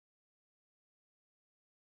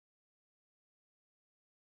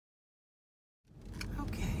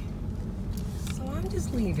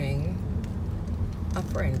just leaving a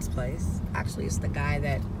friend's place. Actually, it's the guy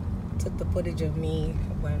that took the footage of me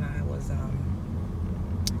when I was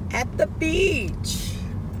at the beach.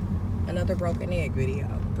 Another broken egg video.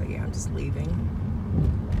 But yeah, I'm just leaving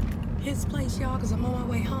his place, y'all, because I'm on my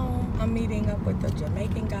way home. I'm meeting up with the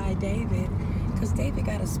Jamaican guy, David, because David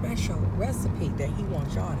got a special recipe that he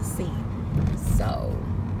wants y'all to see. So,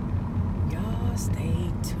 y'all stay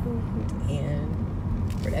tuned in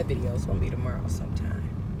for that video. It's going to be tomorrow sometime.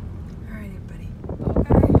 All right, everybody.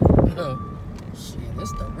 Okay. Shit,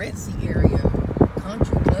 this the Red Sea area.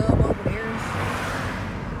 Country club over there.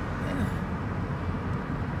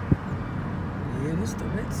 Yeah, this the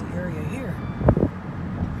Red Sea area here.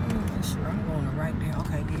 Make sure I'm going the right way.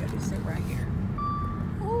 Okay, yeah, this is it right here.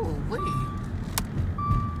 Ooh, wait.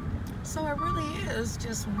 So it really is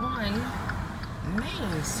just one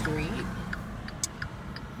main street.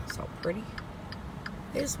 So pretty.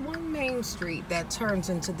 It's one main street that turns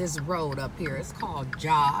into this road up here. It's called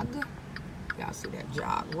Jog. Y'all see that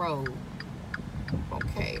Jog Road?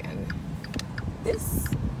 Okay, and this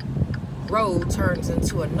road turns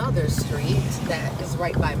into another street that is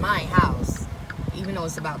right by my house, even though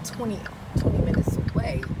it's about 20 minutes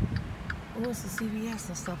away. What's the CVS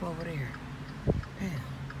and stuff over there? Damn.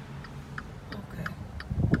 Okay.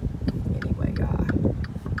 Anyway, God,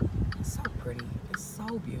 it's so pretty. It's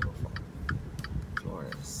so beautiful.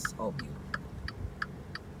 Florida is so beautiful.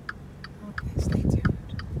 Okay, stay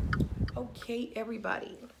tuned. Okay,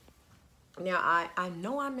 everybody. Now, I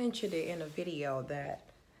know I mentioned it in a video that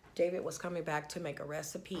David was coming back to make a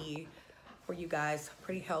recipe for you guys, a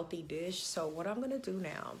pretty healthy dish. So what I'm gonna do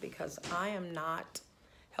now, because I am not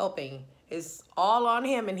helping, is all on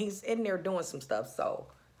him and he's in there doing some stuff. So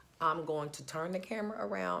I'm going to turn the camera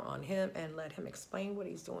around on him and let him explain what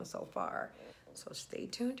he's doing so far. So stay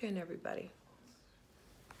tuned in, everybody.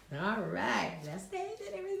 All right, let's stay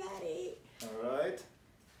tuned, everybody. All right.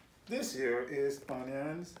 This here is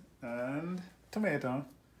onions and tomato.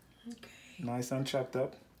 Okay. Nice and chopped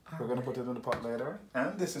up. We're gonna put it in the pot later.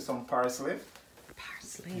 And this is some parsley.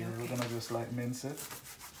 Parsley, Yeah, okay. we're gonna just like mince it.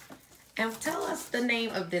 And tell us the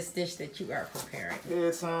name of this dish that you are preparing.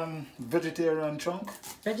 It's vegetarian chunk.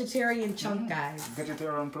 Vegetarian chunk, guys.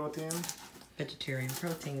 Vegetarian protein. Vegetarian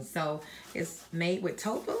protein. So it's made with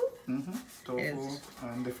tofu? Tofu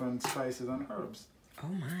and different spices and herbs. Oh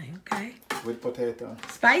my, okay. With potato.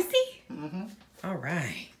 Spicy? All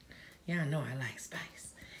right. Yeah, I know I like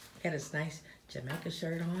spice. Got his nice Jamaican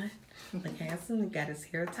shirt on. Look handsome. He got his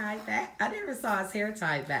hair tied back. I never saw his hair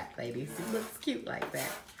tied back, ladies. He looks cute like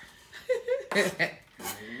that.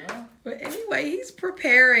 But anyway, he's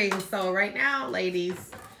preparing. So right now, ladies,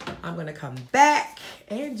 I'm going to come back.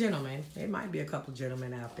 And gentlemen. There might be a couple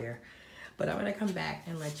gentlemen out there. But I'm going to come back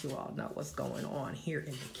and let you all know what's going on here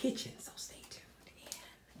in the kitchen. So stay tuned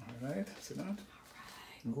in. All right. See that? All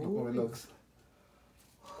right. Look how it looks.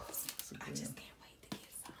 I just can't wait to get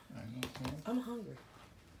some. I know. I'm hungry.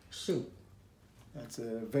 Shoot. That's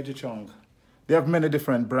a veggie chunk. They have many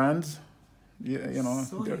different brands. Yeah, you know.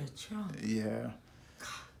 Soya chunk. Yeah.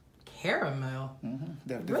 Caramel.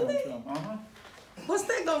 They have different Really? chunk. What's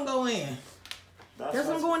that gonna go in? That's gonna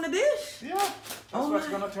what's- go in the dish? Yeah. That's Oh what's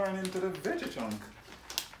my. gonna turn into the veggie chunk.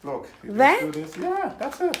 Look. you That? just do this. Yeah,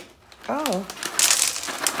 that's it. Oh.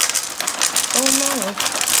 Oh no.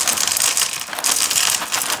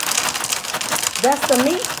 That's the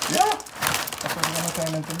meat? Yeah. That's what's gonna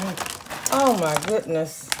turn into meat. Oh my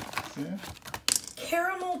goodness. Yeah.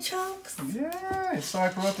 Caramel chunks? Yeah, it's soy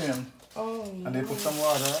protein. Oh And they put some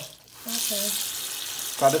water. okay.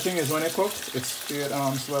 But the thing is, when it cooks, it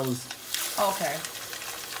swells. Okay.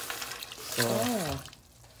 So, Oh.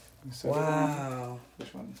 you set it on. Wow.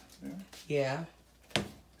 Which one? Yeah. Yeah.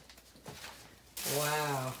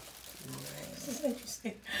 Wow. This is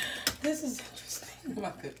interesting. This is interesting. Oh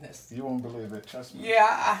my goodness. You won't believe it, trust me.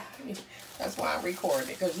 Yeah, that's why I'm recording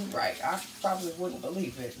it, because you're right. I probably wouldn't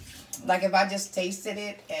believe it. Like if I just tasted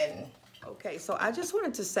it and... Okay, so I just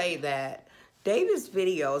wanted to say that David's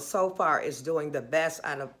video so far is doing the best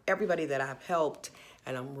out of everybody that I've helped,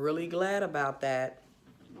 and I'm really glad about that.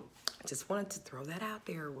 I just wanted to throw that out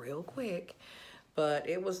there real quick. But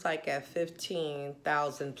it was like at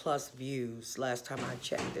 15,000 plus views last time I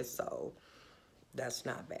checked it, so that's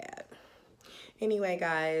not bad. Anyway,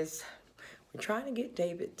 guys, we're trying to get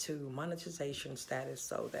David to monetization status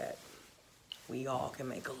so that we all can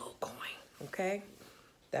make a little coin, okay?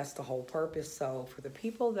 That's the whole purpose. So for the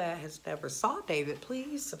people that has never saw David,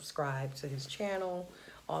 please subscribe to his channel.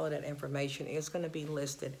 All of that information is going to be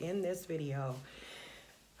listed in this video.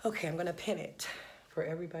 Okay, I'm going to pin it for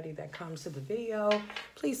everybody that comes to the video.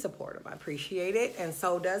 Please support him. I appreciate it. And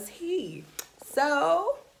so does he.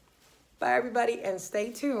 So, bye everybody, and stay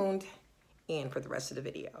tuned in for the rest of the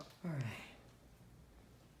video. All right.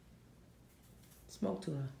 Smoked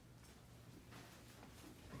tuna.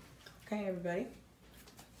 Okay, everybody.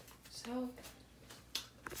 So,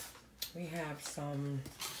 we have some,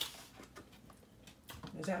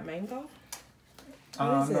 is that mango?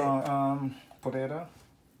 What is no, potato.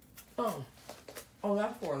 Oh,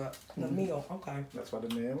 that's for the meal. Okay. That's for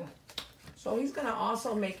the meal. So he's gonna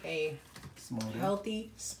also make a Smoothie.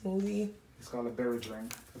 healthy smoothie. It's called a berry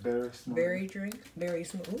drink. A berry smoothie. Berry drink. Berry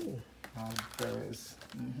smoothie. Ooh. Berries.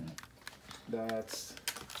 That's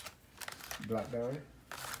blackberry.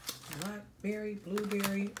 Blackberry,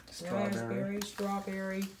 blueberry, raspberry,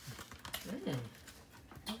 strawberry.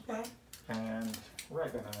 Okay. And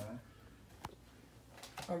ripe banana.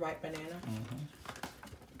 A ripe banana.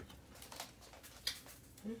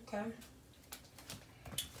 Okay.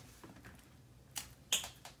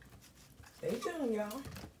 Stay tuned, y'all.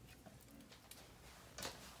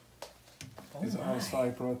 It's also high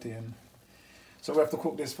protein. So we have to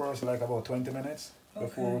cook this first like about 20 minutes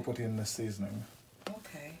before we put in the seasoning.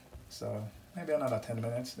 Okay. So maybe another 10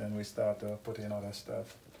 minutes, then we start to put in other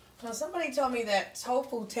stuff. Now somebody told me that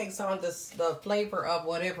tofu takes on the flavor of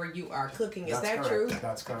whatever you are cooking. Is that true?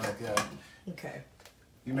 That's correct, yeah. Okay.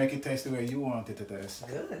 You make it taste the way you want it to taste.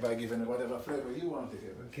 Good. By giving it whatever flavor you want to give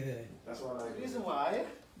it. Good. That's what I like. The reason why?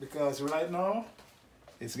 Because right now,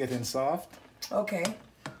 it's getting soft. Okay.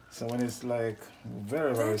 So when it's like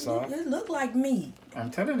very, very soft. It look like meat.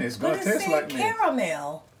 I'm telling you, it's going to taste like meat.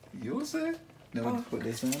 Caramel. You see? Then we put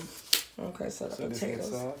this in. Okay, so the This gets potatoes.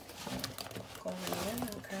 soft. Going in,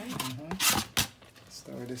 okay.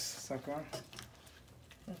 Stir this sucker.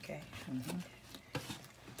 Okay.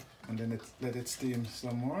 And then let it steam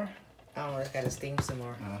some more. Oh, it's got to steam some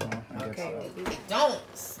more. Okay. It Don't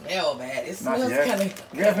smell bad. It not smells yet. kind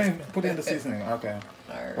of. We haven't put in the seasoning. Okay.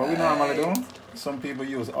 All What we right. normally do, some people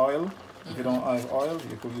use oil. If you don't have oil,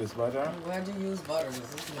 you could use butter. Why'd you use butter?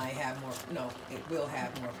 This might have more. No, it will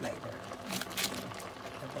have more flavor.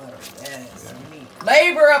 The butter, yes. You need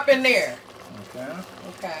flavor up in there. Okay.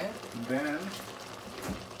 Okay. Then.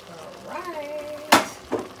 All right.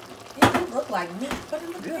 It didn't look like meat, but it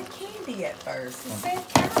looked like candy at first. It said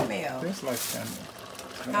caramel. Tastes like candy.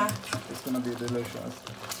 It's gonna be delicious.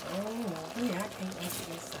 Oh, yeah, I can't wait to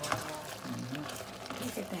get some.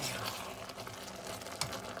 Look at that.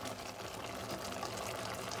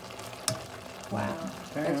 Wow.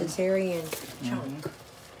 Vegetarian chunk.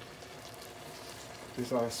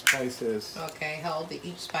 These are spices. Okay, hold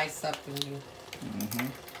each spice up and you.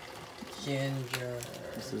 Ginger.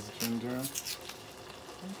 This is ginger.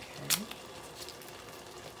 Okay.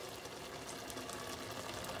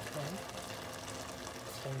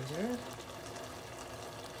 Ginger.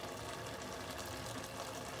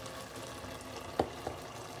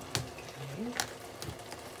 Okay.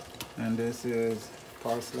 And this is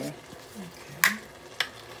parsley. Okay.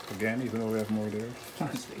 Again, even though we have more there.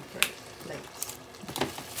 Parsley flakes.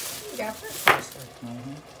 You got fresh parsley.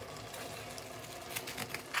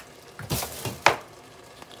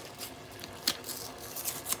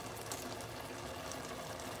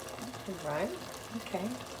 Right. Okay.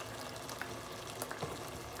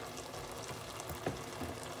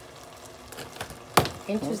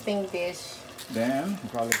 Interesting dish. Then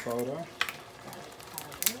garlic powder.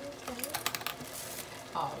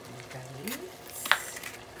 All right.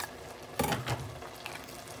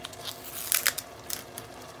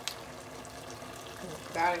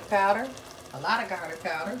 Garlic powder. A lot of garlic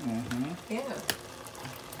powder. Yeah.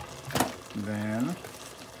 Then,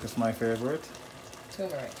 this is my favorite.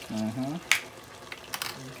 Turmeric. Mm-hmm.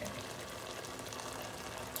 Okay.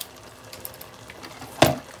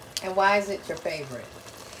 And why is it your favorite?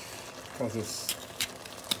 Because it's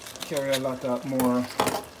carry a lot of more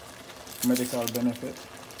medical benefit.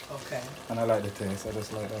 Okay. And I like the taste. I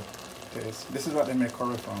just like the taste. This is what they make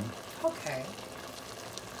curry from. Okay.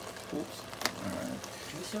 Oops. All right.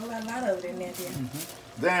 You sure got a lot of it in there, dear.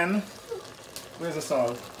 Then, where's the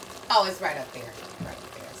salt? Oh, it's right up there. Right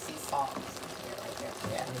there. See salt. Right there.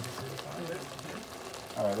 Yeah.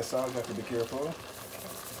 All right, the salt, you have to be careful.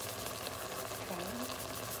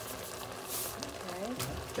 Okay.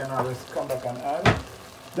 Can always come back and add.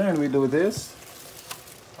 Then we do this.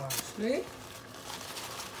 Parsley.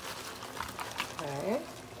 Okay.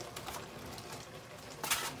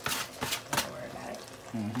 Don't worry about it.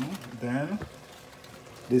 Then,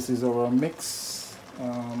 this is our mix.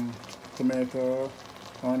 Tomato,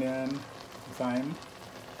 onion, thyme.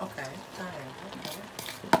 Okay.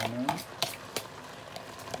 Onion.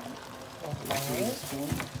 Okay.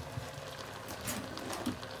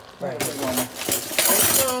 Right.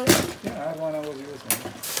 Yeah, add one and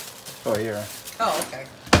for here. Oh, okay.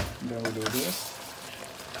 Then we do this.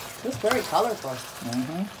 It's very colorful.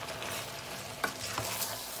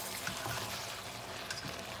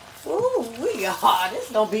 Ooh,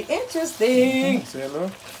 this gonna be interesting. See,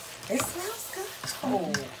 look. It smells good.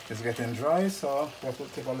 Oh. It's getting dry, so we have to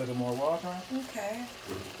take a little more water. Okay.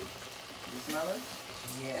 You smell it?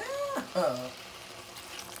 Yeah.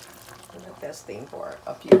 Let that steam for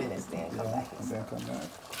a few minutes, then come back. And then come back.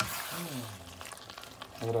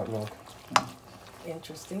 How would that look?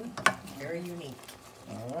 Interesting. Very unique.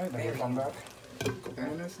 All right, then we'll come back. A couple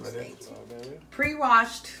minutes. Let it strawberry.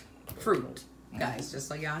 Pre-washed fruit, guys. Just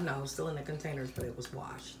so y'all know, still in the containers, but it was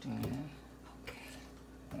washed. Okay.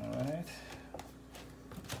 All right.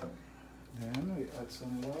 Then we add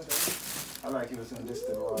some water. I like using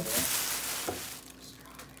distilled water.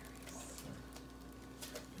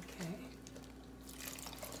 Okay.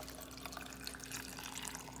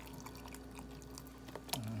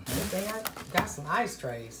 They got some ice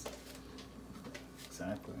trays.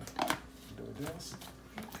 Exactly. Do this.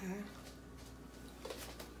 Okay.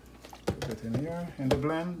 Put it in here in the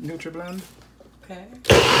blend, Nutri-Blend. Okay.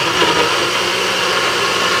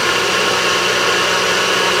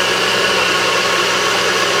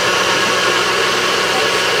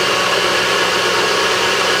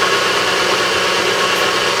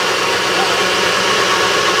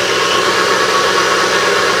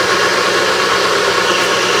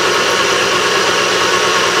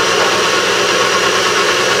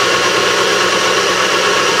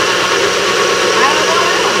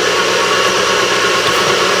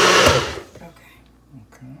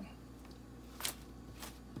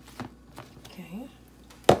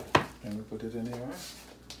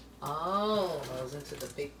 To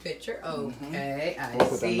the big picture. Okay, I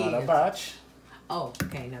see. Another batch. Oh,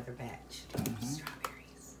 okay, another batch.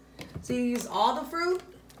 Strawberries. So you use all the fruit?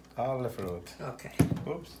 All the fruit. Okay.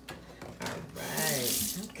 Oops. All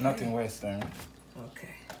right. Okay. Nothing wasting.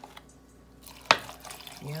 Okay.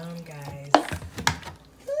 Yum, guys.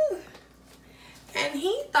 And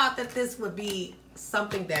he thought that this would be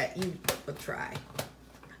something that you would try.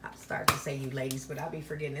 I'm starting to say you ladies, but I'll be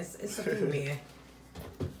forgetting. It's a few men.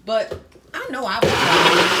 But I know I would try.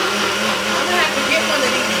 I'm gonna have to get one of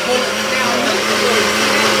these bullets now.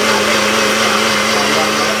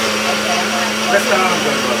 Less than $100.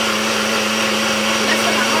 Less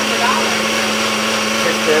than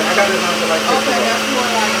 $100. I got it down to like $50. Okay, that's more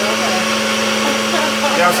like okay.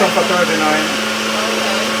 You have some for $39.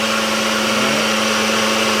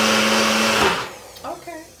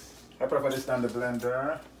 Okay. I prefer the standard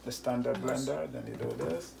blender. The standard blender. Then you do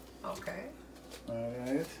this. Okay. All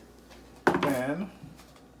right. Then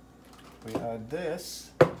we add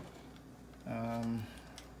this.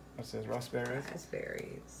 What's this? Raspberries.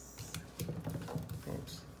 Raspberries.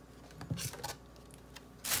 Oops.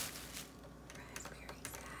 Raspberries,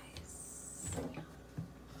 guys.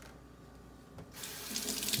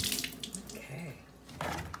 Okay.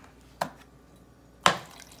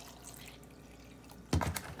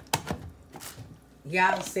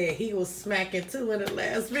 Y'all said he was smacking too in the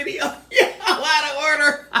last video. Yeah, out of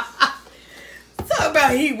order. Talk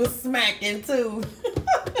about he was smacking too.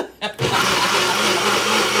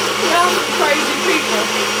 Y'all some crazy people.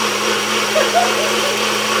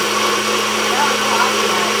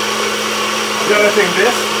 The other thing,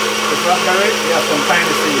 this raspberry, you have some tiny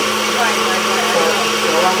seeds. Right. So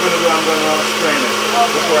what I'm going to do, I'm going to strain it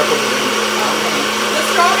before I put it in. The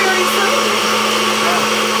strawberry too.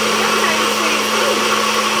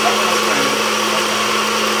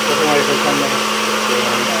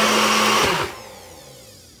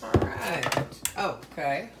 Alright.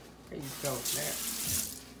 Okay. There you go there.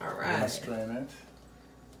 Alright. Strain it.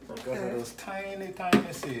 Because of those tiny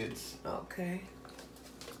seeds. Okay.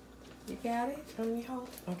 You got it? On your hold?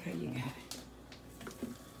 Okay, you got it.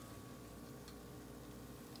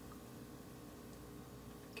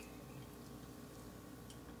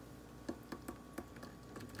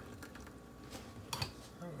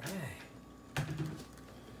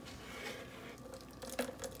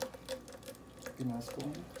 Give me a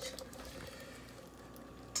spoon.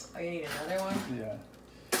 Oh, you need another one? Yeah.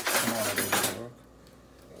 Come on, baby.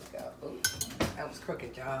 There you go. Ooh, that was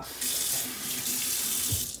crooked, y'all.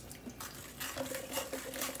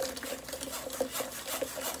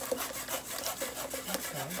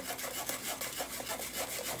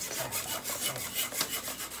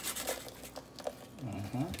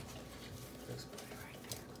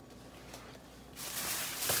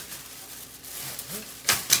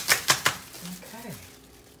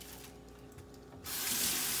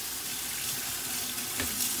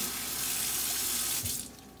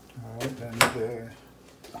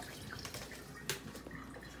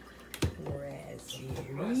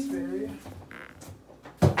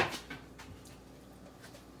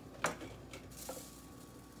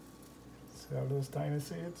 See all those tiny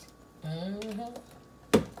seeds? Just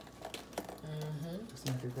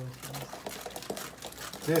make it go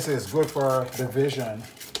fast. This is good for the vision.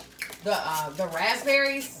 The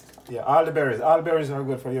raspberries? Yeah, all the berries. All berries are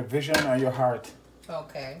good for your vision and your heart.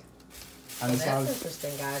 Okay. And Well, it's that's all,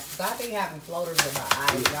 interesting, guys. Because I be having floaters in my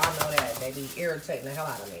eyes. Y'all know that. They be irritating the hell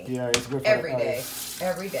out of me. yeah, it's good for Every the day. eyes.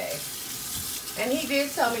 Every day. And he did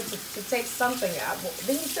tell me to take something out.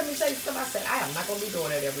 Then he told me to take something. I said, I am not going to be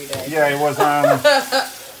doing it every day. Yeah, it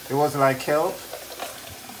was like kelp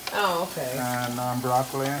Oh, okay. and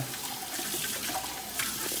broccoli.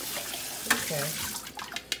 Okay.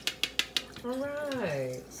 All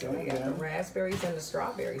right. So we got the raspberries and the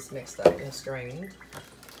strawberries mixed up and strained.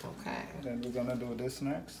 Okay. Then we're gonna do this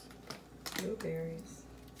next. Blueberries.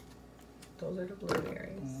 Those are the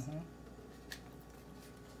blueberries.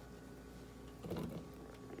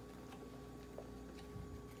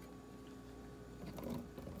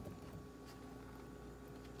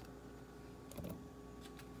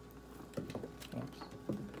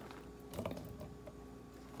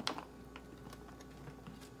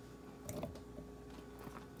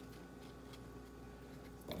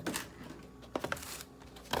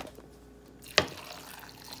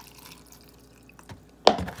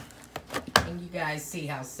 And you guys see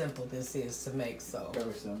how simple this is to make, so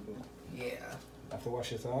Very simple. yeah. I have to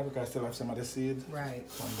wash it out because I still have some of the seeds Right.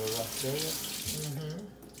 from the raspberry.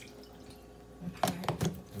 Okay.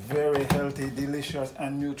 Very healthy, delicious,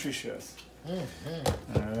 and nutritious.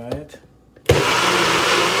 All right.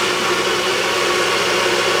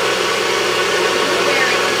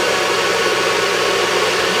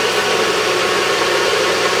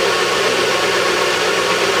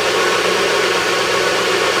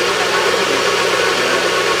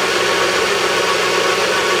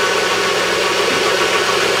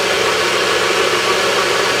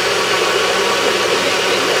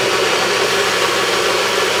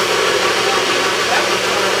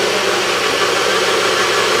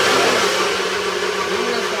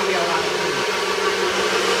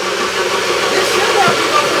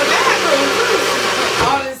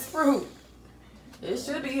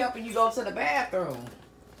 Helping you go to the bathroom.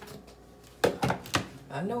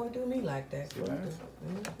 I know it do me like that.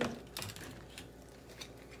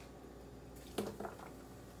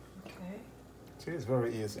 Okay. See, it's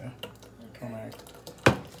very easy. Okay. All right.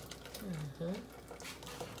 Okay.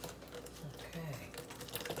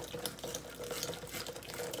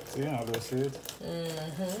 See how those seeds?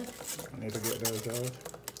 I need to get those out.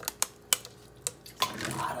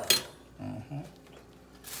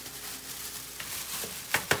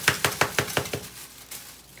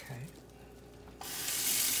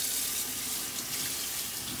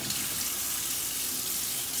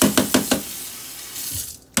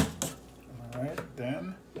 A lot of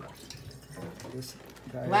them. Then this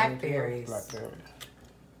guy Blackberries. Blackberry.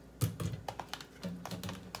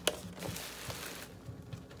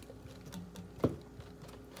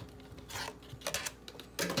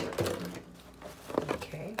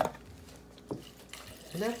 Okay.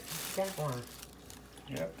 Let's that one.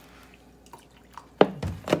 Yep.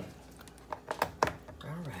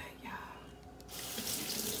 All right, y'all.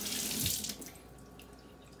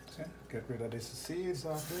 Okay. Get rid of these seeds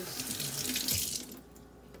off this.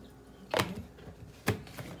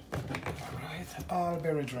 All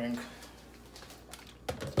berry drink.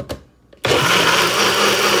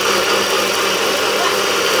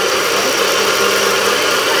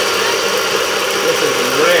 This is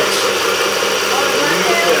rich.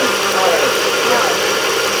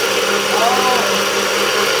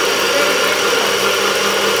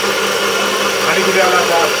 I need to get a lot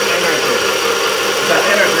of energy. That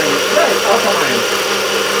energy. Right, alkaline.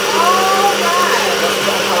 Oh, God.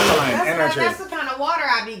 Alkaline energy. That's the kind of water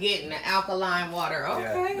I be getting, the alkaline water.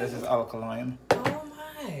 Okay. Yeah, this is alkaline. Oh,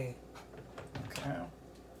 my. Okay.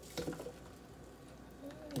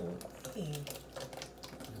 Mm.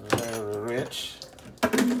 Very rich.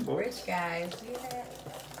 Rich guys. See that?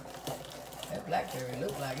 That blackberry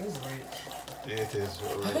look like it's rich. It is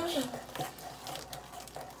rich.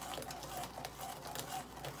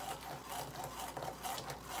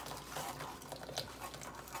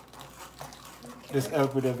 This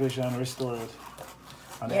help with the vision, restore it.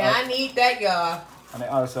 And Yeah, I need that, y'all. And it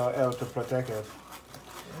also help to protect it.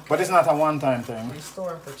 But it's not a one-time thing.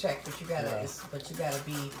 Restore and protect, but you gotta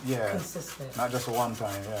be consistent. Not just a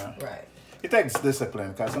one-time, yeah. Right. It takes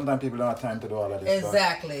discipline because sometimes people don't have time to do all of this.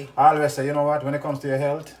 Exactly. I always say, you know what? When it comes to your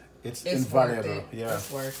health, it's invaluable. Worth it. Yeah.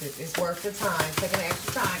 It's worth it. It's worth the time, taking the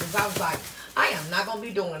extra time. Because I was like, I am not gonna be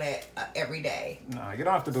doing that every day. No, you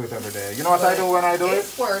don't have to do it every day. You know what I do when I do it?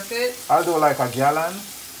 It's worth it. I'll do like a gallon,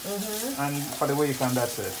 and for the week, and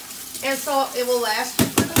that's it. And so it will last you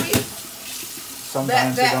for the week?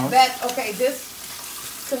 Sometimes it don't. Okay,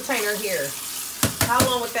 this container here, how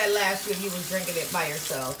long would that last you if you was drinking it by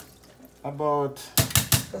yourself? About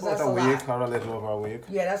a week or a little over a week.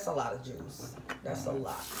 Yeah, that's a lot of juice. That's a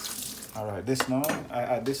lot. All right, this now, I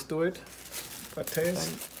add this to it for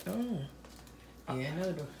taste. Yeah,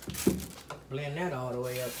 no, blend that all the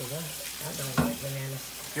way up because I don't like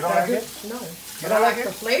bananas. You don't like it? No. You But I like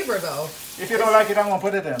the flavor though. If you don't like it, I won't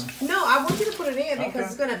put it in. No, I want you to put it in because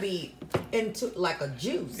it's gonna be into like a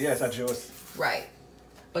juice. Yes, a juice. Right.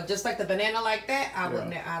 But just like the banana like that, I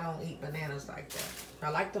don't eat bananas like that. I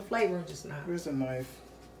like the flavor, just not. Where's the knife?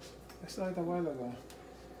 I saw it a while ago.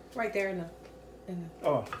 Right there in the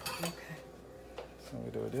Oh. Okay. So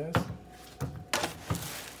we do this.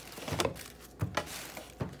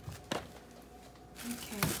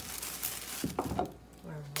 Okay.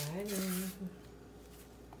 Alright.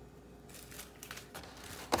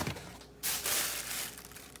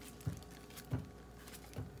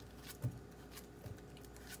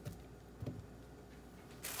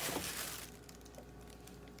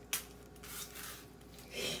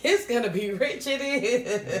 It's gonna be rich, it is.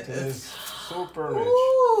 It is super rich.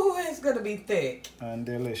 Ooh, it's gonna be thick. And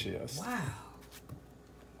delicious. Wow.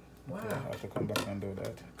 Wow. Okay, I have to come back and do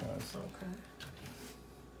that. Guys. Okay.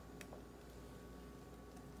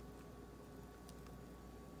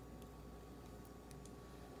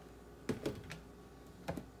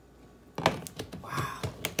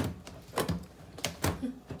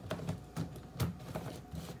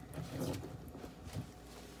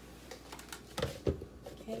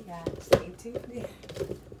 Hey guys, stay tuned.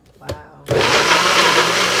 Wow.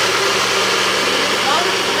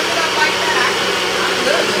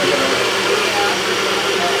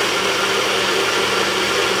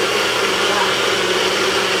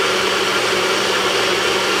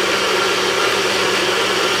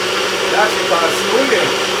 That's a smoothie.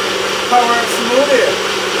 Power smoothie.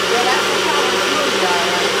 Yeah, that's a power smoothie,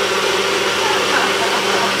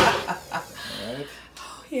 Right.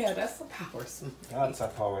 Oh yeah, that's a power smoothie. That's a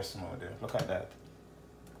power smoothie. Look at that.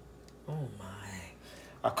 Oh my.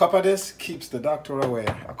 A cup of this keeps the doctor away.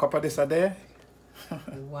 A cup of this a day.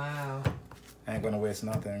 Wow. I ain't gonna waste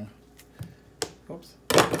nothing. Oops.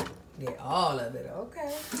 Yeah, all of it.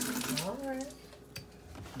 Okay. All right.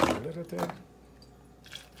 A little bit.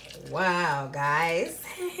 Wow, guys.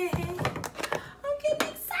 I'm getting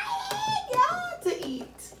excited, y'all, to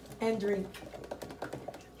eat and drink.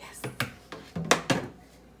 Yes.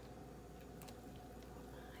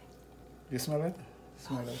 You smell it?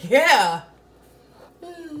 Smell it. Yeah.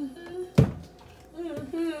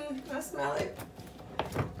 I smell it.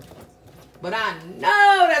 But I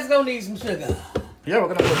know that's gonna need some sugar. Yeah, we're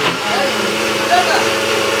gonna put it. Sugar.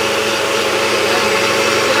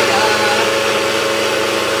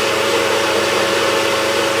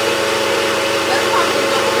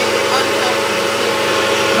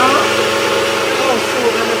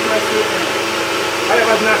 I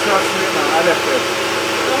have natural sweetener. I left it.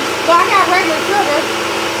 Well, I got regular sugar.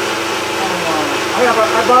 I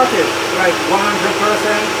bought it like 100%.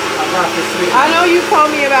 I bought the sweetener. I know you told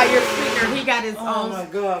me about your sweetener. He got his own. Oh my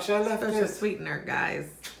gosh, I left special it. sweetener, guys.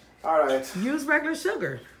 All right. Use regular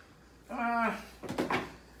sugar. I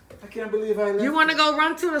can't believe I left. You want to go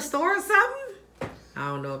run to the store or something? I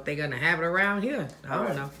don't know if they're gonna have it around here. I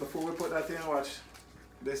don't know. Before we put that in, watch.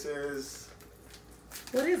 This is.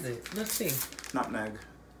 What is it? Let's see. Nutmeg.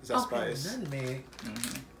 It's a spice. Nutmeg.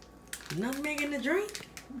 Nutmeg in the drink?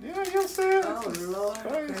 Yeah, you'll see it. Oh, Lord.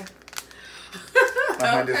 Okay. Okay. My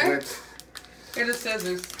hand is wet. Here the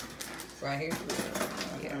scissors. Right here.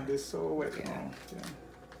 My hand is so wet now.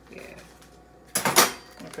 Yeah.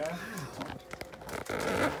 Okay.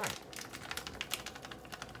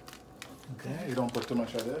 Okay, you don't put too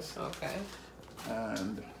much of this. Okay.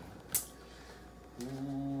 And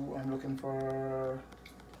ooh, I'm looking for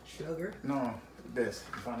Sugar. no, this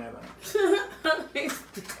vanilla.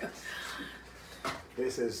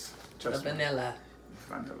 This is just the vanilla.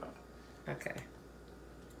 Vanilla. Okay.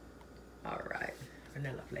 All right.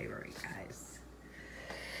 Vanilla flavoring, guys.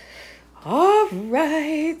 All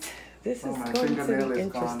right. This is going to be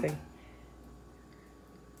interesting.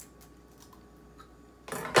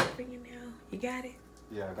 Fingernail. You got it?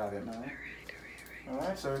 Yeah, I got it now. All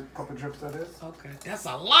right, so a couple drips of this. Okay, that's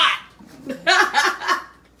a lot.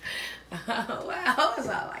 Well, it's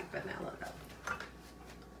all like vanilla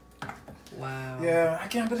though. Wow. Yeah, I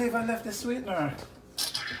can't believe I left the sweetener.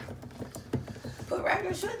 Put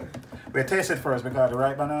regular sugar. We taste it first because the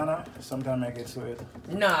ripe banana sometimes make it sweet.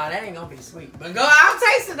 Nah, that ain't gonna be sweet. But go, I'll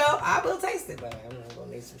taste it though. I will taste it, but I'm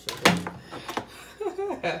gonna need some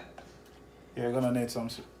sugar. You're gonna need some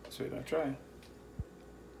So you're gonna try.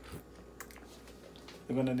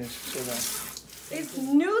 You're gonna need sugar. It's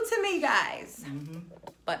new to me, guys.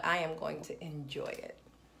 But I am going to enjoy it.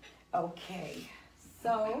 Okay,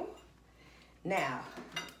 so now,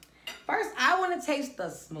 first I want to taste the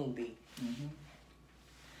smoothie.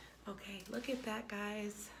 Okay, look at that,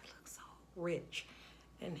 guys. It looks so rich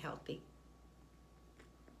and healthy.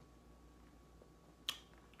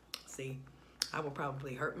 See, I will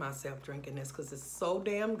probably hurt myself drinking this because it's so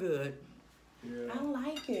damn good. Yeah. I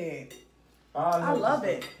like it. I love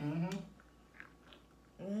it.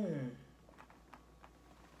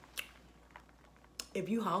 If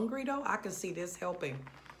you hungry though, I can see this helping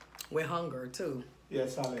with hunger too. Yeah,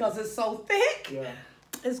 solid. Because it's so thick. Yeah.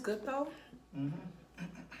 It's good though.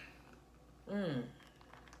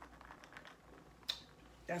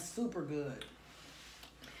 That's super good.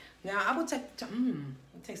 Now I will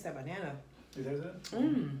taste that banana. Is that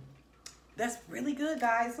it? That's really good,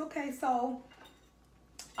 guys. Okay, so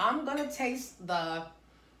I'm gonna taste the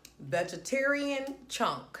vegetarian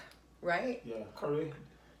chunk, right? Yeah, curry,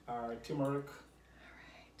 turmeric.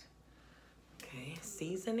 Okay,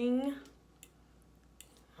 seasoning.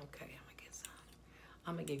 Okay, I'm gonna get some.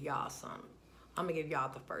 I'm gonna give y'all some. I'm gonna give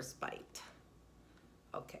y'all the first bite.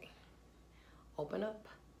 Okay, open up.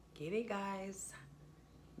 Get it, guys.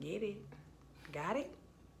 Get it. Got it?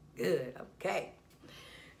 Good. Okay.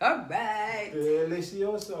 All right.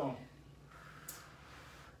 Delicioso.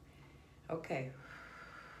 Okay.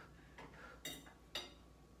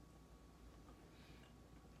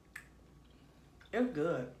 It's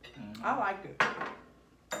good. I like it.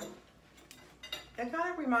 It kind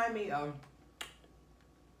of remind me of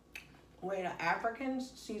when the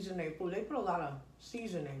Africans season their food. They put a lot of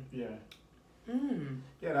seasoning. Yeah.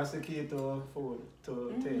 Yeah, that's the key to food,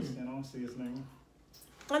 to taste, you know, seasoning.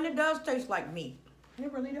 And it does taste like meat. It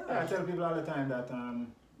really does. Yeah, I tell people all the time that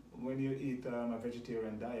when you eat a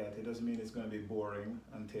vegetarian diet, it doesn't mean it's going to be boring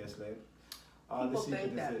and tasteless. People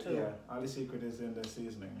think that too. Yeah, all the secret is in the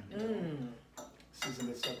seasoning.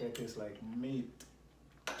 Seasoning stuff that tastes like meat.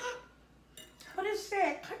 But it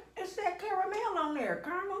said caramel on there.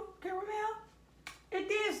 Caramel? It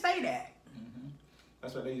did say that.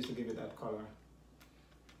 That's why they used to give it that color.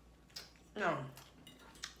 No.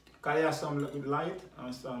 Because it has some light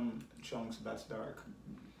and some chunks that's dark.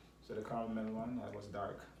 So the caramel one, that was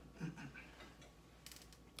dark.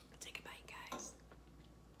 Take a bite, guys.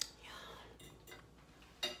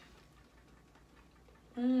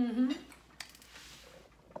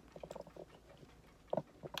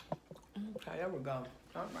 Okay, there we go.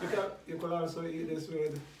 All right. You could also eat this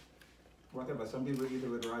with whatever. Some people eat it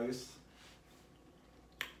with rice.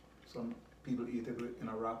 Some people eat it in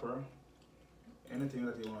a wrapper. Anything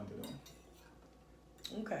that you want to do.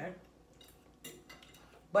 Okay.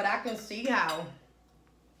 But I can see how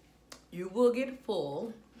you will get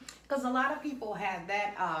full. Because a lot of people have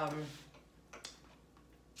that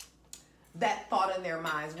that thought in their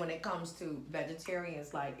minds when it comes to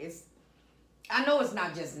vegetarians. Like, I know it's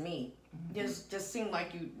not just meat. Just seem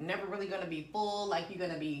like you never really gonna be full, like you're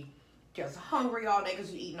gonna be just hungry all day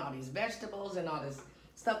because you're eating all these vegetables and all this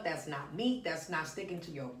stuff that's not meat, that's not sticking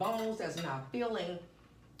to your bones, that's not filling.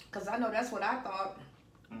 Because I know that's what I thought.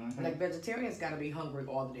 Like, vegetarians gotta be hungry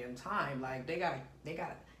all the damn time. Like, they gotta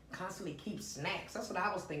constantly keep snacks. That's what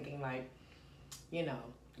I was thinking. Like, you know,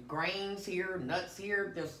 grains here, nuts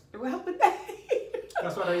here, just throughout the day.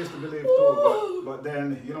 That's what I used to believe too. But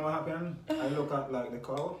then, you know what happened? I look at like the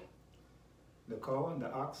cow and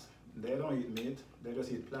the ox. They don't eat meat. They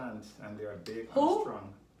just eat plants, and they are big and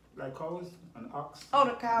strong. Like cows and ox. Oh,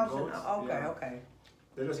 the cows and goats, okay.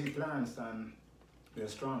 They just eat plants and they're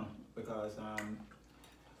strong because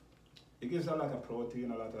it gives a lot of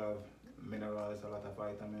protein, a lot of minerals, a lot of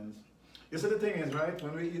vitamins. You see, the thing is, right,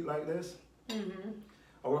 when we eat like this,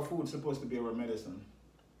 our food's supposed to be our medicine.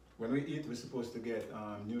 When we eat, we're supposed to get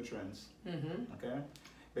nutrients, okay?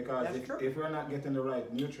 Because if we're not getting the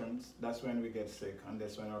right nutrients, that's when we get sick, and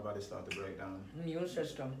that's when our body starts to break down. Immune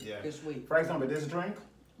system is weak. For example, this drink,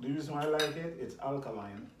 the reason why I like it, it's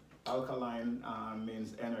alkaline. Alkaline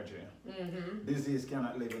means energy. Disease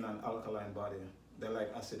cannot live in an alkaline body. They're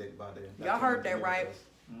like acidic body. Y'all heard that right?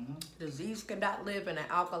 Disease cannot live in an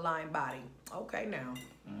alkaline body. Okay, now.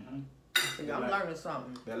 See, I'm learning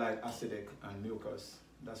something. They're like acidic and mucus.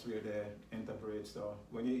 That's where they interpret. So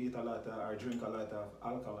when you eat a lot or drink a lot of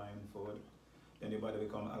alkaline food, then your body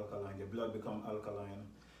become alkaline, your blood become alkaline.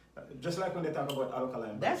 Just like when they talk about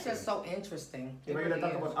alkaline battery. That's just so interesting. When they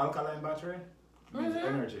talk about alkaline battery, it means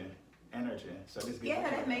energy. So this gives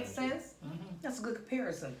that makes energy. sense. That's a good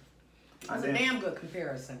comparison. That's a damn good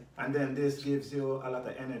comparison. And then this gives you a lot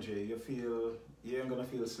of energy. You ain't gonna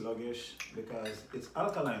feel sluggish because it's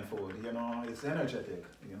alkaline food, you know, it's energetic,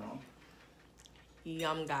 you know.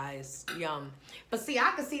 Yum, guys, yum. But see,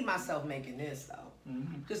 I can see myself making this though.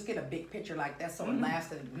 Just get a big picture like that so it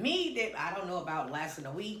lasted. Me, I don't know about lasting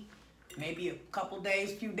a week, maybe a couple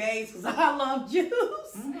days, few days, because I love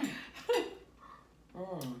juice.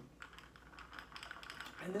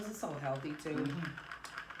 And this is so healthy too.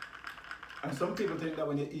 And some people think that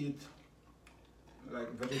when you eat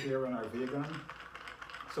like vegetarian or vegan,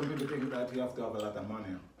 some people think that you have to have a lot of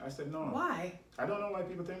money. I said no. Why? I don't know why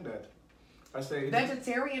people think that. I say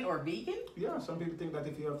vegetarian or vegan? Yeah, some people think that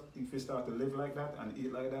if you start to live like that and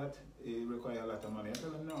eat like that, it requires a lot of money. I tell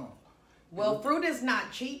them no. Well, fruit is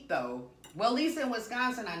not cheap though. Well, at least in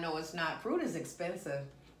Wisconsin, I know it's not. Fruit is expensive.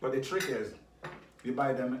 But the trick is, you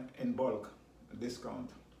buy them in bulk, discount.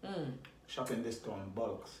 Shopping discount,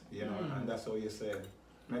 bulks, you know, and that's how you save.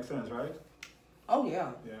 Makes sense, right? Oh,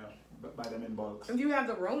 yeah. Yeah, but buy them in bulks. If you have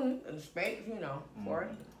the room and space, you know, for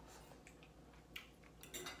it.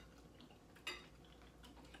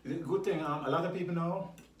 The good thing, a lot of people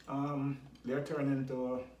now, they're turning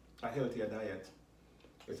to a healthier diet.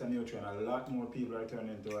 It's a new trend. A lot more people are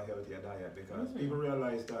turning to a healthier diet because people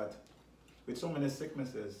realize that with so many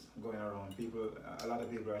sicknesses going around, a lot of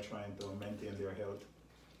people are trying to maintain their health.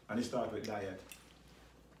 And it starts with diet.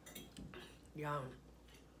 Yeah.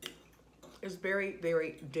 It's very,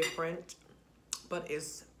 very different, but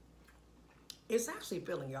it's actually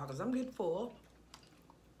filling, y'all, because I'm getting full.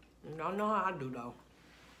 Y'all know how I do, though.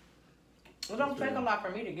 It don't take a lot for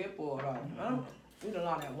me to get full, though. I don't eat a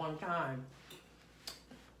lot at one time.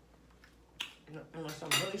 Unless I'm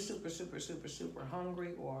really super, super, super, super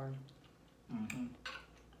hungry or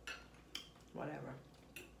whatever.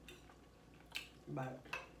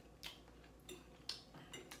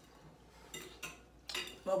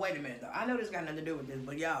 But wait a minute, though. I know this got nothing to do with this,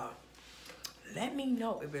 but y'all, let me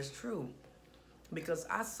know if it's true. Because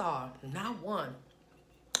I saw not one,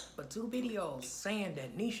 but 2 videos saying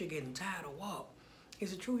that Nisha getting tired of walk.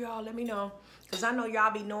 Is it true, y'all? Let me know. Because I know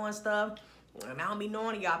y'all be knowing stuff, and I don't be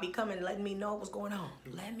knowing it. Y'all be coming and letting me know what's going on.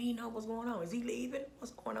 Let me know what's going on. Is he leaving?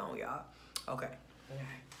 What's going on, y'all? Okay.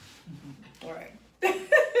 All right.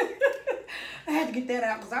 I had to get that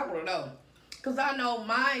out because I want to know. Because I know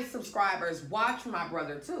my subscribers watch my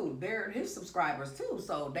brother too. They're his subscribers too.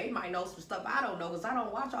 So they might know some stuff I don't know because I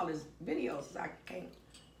don't watch all his videos. I can't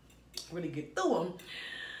really get through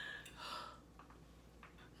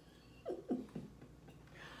them.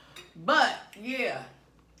 But yeah,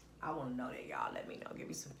 I want to know that, y'all. Let me know. Give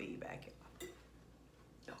me some feedback.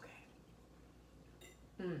 Okay.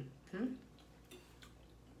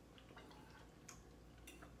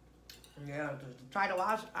 Yeah, the title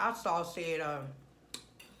I saw said,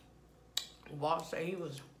 Walt said he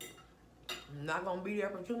was not going to be there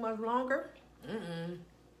for too much longer.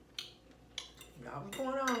 Y'all, what's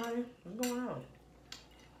going on, honey? What's going on?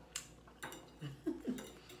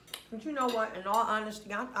 But you know what? In all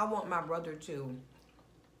honesty, I want my brother to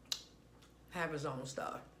have his own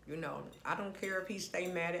stuff. You know, I don't care if he stay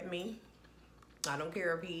mad at me. I don't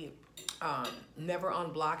care if he never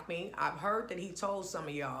unblocked me. I've heard that he told some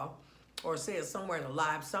of y'all, or said somewhere in the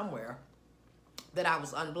live somewhere, that I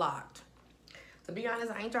was unblocked. To be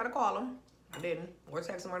honest, I ain't try to call him. I didn't, or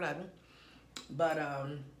text him or nothing. But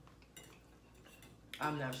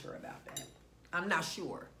I'm not sure about that. I'm not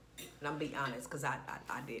sure. And I'm being honest, because I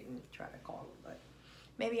didn't try to call him. But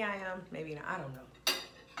maybe I am, maybe not. I don't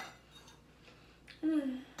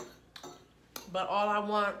know. But all I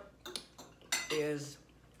want is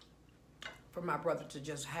for my brother to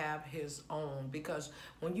just have his own, because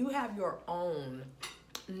when you have your own,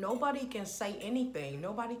 nobody can say anything.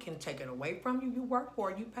 Nobody can take it away from you. You work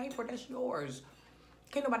for it, you pay for it, that's yours.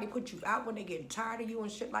 Can't nobody put you out when they get tired of you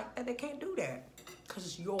and shit like that. They can't do that because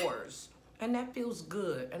it's yours. And that feels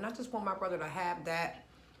good. And I just want my brother to have that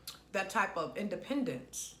type of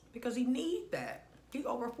independence, because he needs that. He's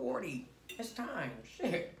over 40. It's time.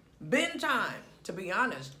 Shit. Been time, to be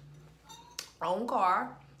honest. Own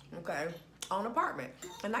car, okay, own apartment.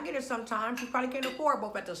 And I get it sometimes. You probably can't afford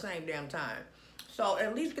both at the same damn time. So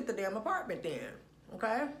at least get the damn apartment then,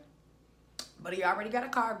 okay? But he already got a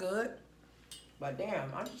car, good. But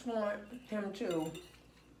damn, I just want him to,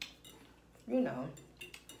 you know,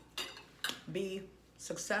 be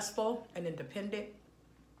successful and independent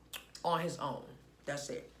on his own. That's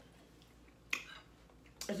it.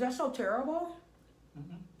 Is that so terrible?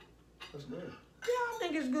 That's good. Yeah, I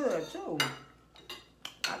think it's good too.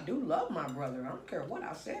 I do love my brother. I don't care what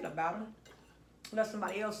I said about him. Let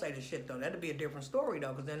somebody else say the shit though. That'd be a different story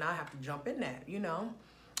though, because then I have to jump in that, you know.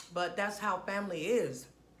 But that's how family is.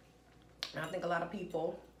 And I think a lot of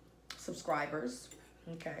people, subscribers,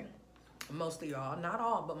 okay, most of y'all, not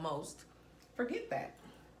all, but most, forget that.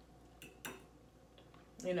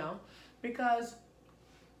 You know, because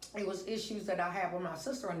it was issues that I had with my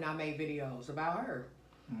sister, and I made videos about her.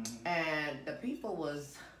 And the people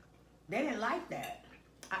they didn't like that.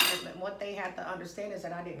 What they had to understand is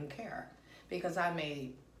that I didn't care, because I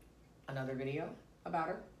made another video about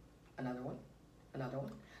her, another one.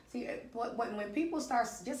 See, when people start,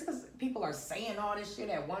 just because people are saying all this shit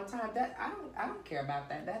at one time, that I don't care about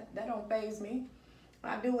that. That don't faze me.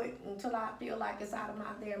 I do it until I feel like it's out of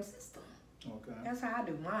my damn system. Okay. That's how I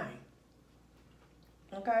do mine.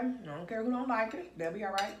 Okay? I don't care who don't like it. They'll be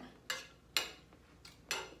all right.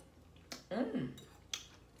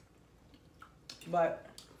 But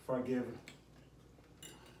Forgive.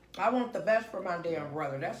 I want the best for my damn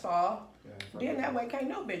brother. That's all. Yeah, Then that way can't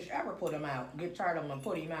no bitch ever put him out. Get tired of him and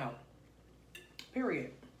put him out.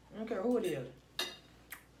 Period. I don't care who it is.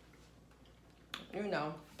 You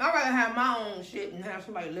know, I'd rather have my own shit and have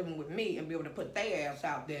somebody living with me and be able to put their ass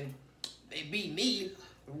out than it be me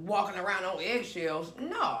walking around on eggshells.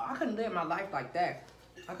 No, I couldn't live my life like that.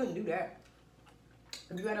 I couldn't do that.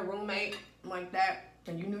 If you had a roommate like that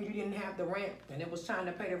and you knew you didn't have the rent and it was time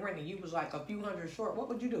to pay the rent and you was like a few hundred short, what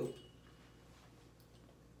would you do?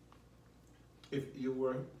 If you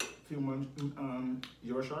were a few months,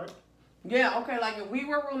 you were short? Yeah, okay, like if we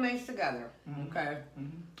were roommates together, okay,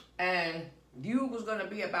 and you was gonna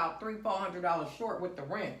be about $300-400 short with the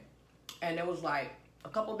rent, and it was like a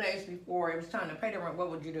couple days before it was time to pay the rent, what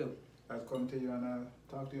would you do? I'd come to you and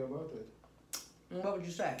talk to you about it. And what would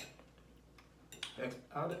you say?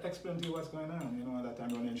 I'll explain to you what's going on, you know, that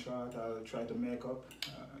I'm running short. I'll try to make up,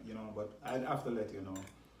 you know, but I'd have to let you know.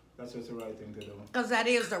 That's just the right thing to do. Because that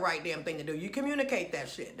is the right damn thing to do. You communicate that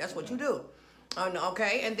shit. That's what you do.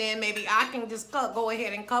 Okay, and then maybe I can just go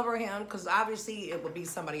ahead and cover him, because obviously it would be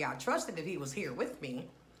somebody I trusted if he was here with me.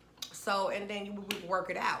 So, and then we would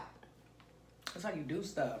work it out. That's how you do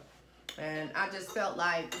stuff. And I just felt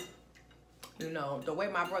like, you know, the way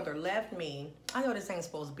my brother left me, I know this ain't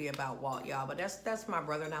supposed to be about Walt, y'all, but that's my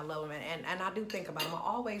brother and I love him, and I do think about him. I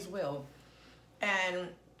always will. And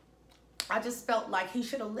I just felt like he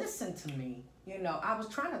should have listened to me. You know, I was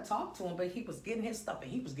trying to talk to him, but he was getting his stuff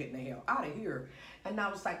and he was getting the hell out of here. And I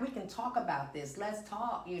was like, we can talk about this. Let's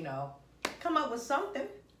talk, you know. Come up with something.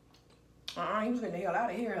 He was getting the hell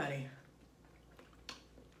out of here, honey.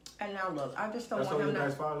 And now look, I just don't want him to...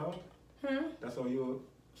 That's how you guys fall out? That's how you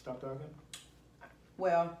stop talking?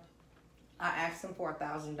 Well, I asked him for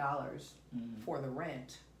 $1,000 for the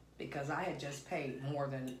rent because I had just paid more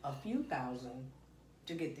than a few thousand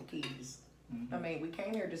to get the keys. I mean, we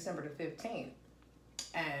came here December the 15th,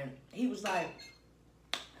 and he was like,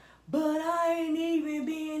 but I ain't even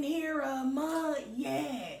been here a month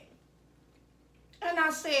yet. And I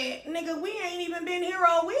said, nigga, we ain't even been here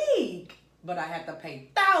a week. But I had to pay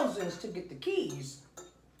thousands to get the keys.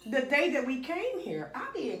 The day that we came here, I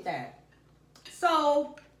did that.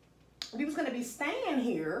 So, if he was going to be staying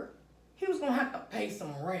here, he was going to have to pay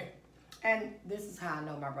some rent. And this is how I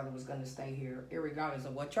know my brother was going to stay here, irregardless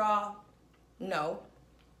of what y'all know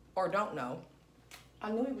or don't know.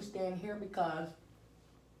 I knew he was staying here because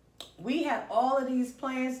we had all of these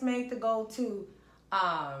plans made to go to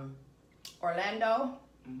Orlando.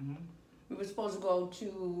 We were supposed to go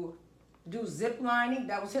to do zip lining.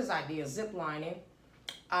 That was his idea, zip lining.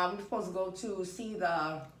 We were supposed to go to see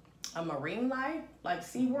a marine life, like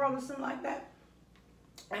SeaWorld or something like that.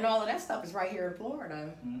 And all of that stuff is right here in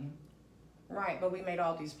Florida. Right, but we made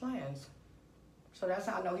all these plans. So that's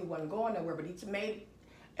how I know he wasn't going nowhere. But he made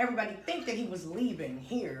everybody think that he was leaving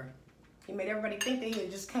here. He made everybody think that he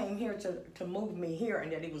had just came here to move me here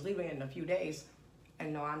and that he was leaving in a few days.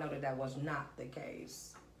 And no, I know that was not the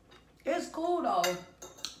case. It's cool though.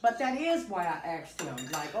 But that is why I asked him.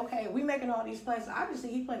 Like, okay, we making all these plans. Obviously,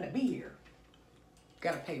 he planned to be here.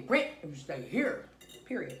 Got to pay rent if you stay here.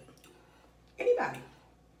 Period. Anybody.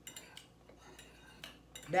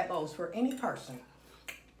 That goes for any person.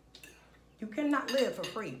 You cannot live for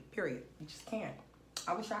free, period. You just can't.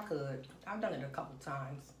 I wish I could. I've done it a couple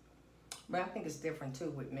times. But I think it's different too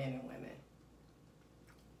with men and women.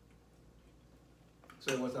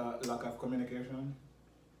 So it was a lack of communication?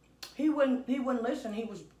 He wouldn't listen. He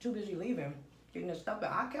was too busy leaving, getting his stuff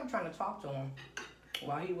out. I kept trying to talk to him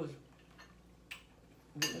while he was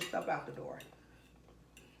getting his stuff out the door.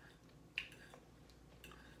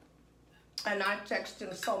 And I texted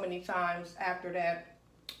him so many times after that,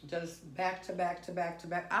 just back to back to back to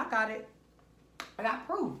back. I got it. I got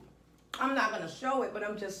proof. I'm not going to show it, but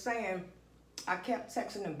I'm just saying I kept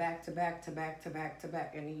texting him back to back to back to back to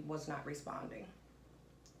back, and he was not responding.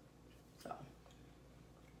 So,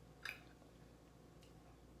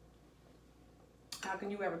 how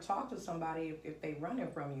can you ever talk to somebody if they running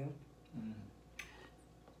from you?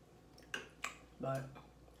 But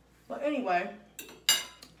anyway,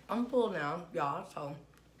 I'm full now, y'all. So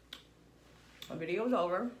my video's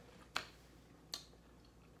over.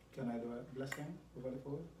 Can I do a blessing over the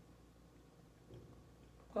food?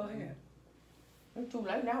 Go ahead. It's too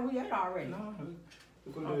late now. We ate already. No,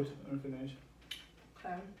 we could do it and finish.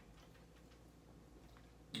 Okay.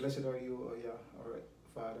 Blessed are you, O Yah, our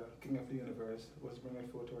Father, King of the universe, who has bringing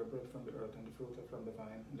forth our bread from the earth and the fruit from the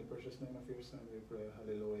vine. In the precious name of your Son, we pray.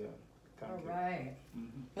 Hallelujah. Thank you. All right.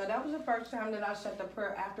 Now, that was the first time that I said the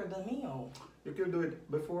prayer after the meal. You could do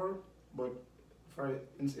it before, but for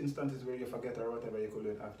instances where you forget or whatever, you could do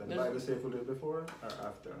it after. The Bible says you could do it before or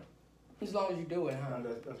after. As long as you do it, huh?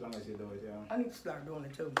 As long as you do it, yeah. I need to start doing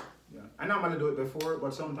it too. Yeah. I normally do it before,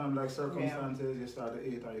 but sometimes like circumstances, you start to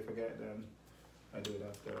eat or you forget, then I do it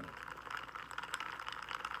after.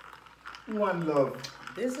 One love.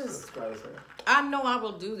 This is, Subscribe, sir. I know I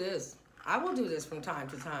will do this. I will do this from time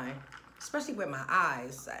to time, especially with my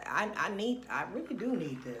eyes. I really do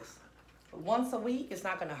need this. Once a week, it's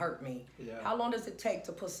not gonna hurt me. Yeah. How long does it take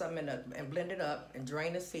to put something in and blend it up and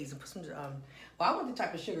drain the seeds and put some, well, I want the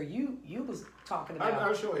type of sugar you was talking about.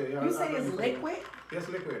 I'll show you. Yeah, You say it's liquid? Yes,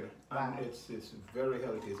 liquid. Wow. And it's very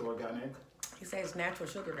healthy. It's organic. He says it's natural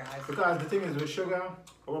sugar, guys. Because the thing is with sugar,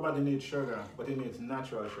 our body needs sugar, but it needs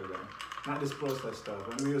natural sugar. Not this processed stuff.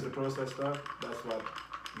 When we use the processed stuff, that's what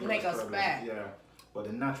Make us fat. Yeah. But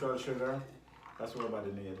the natural sugar, that's what our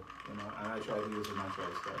body needs. You know, and I try to use the natural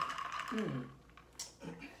stuff.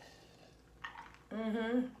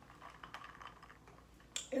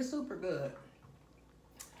 It's super good.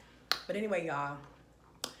 But anyway, y'all,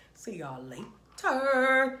 see y'all later.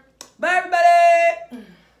 Bye, everybody.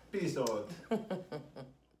 Peace out.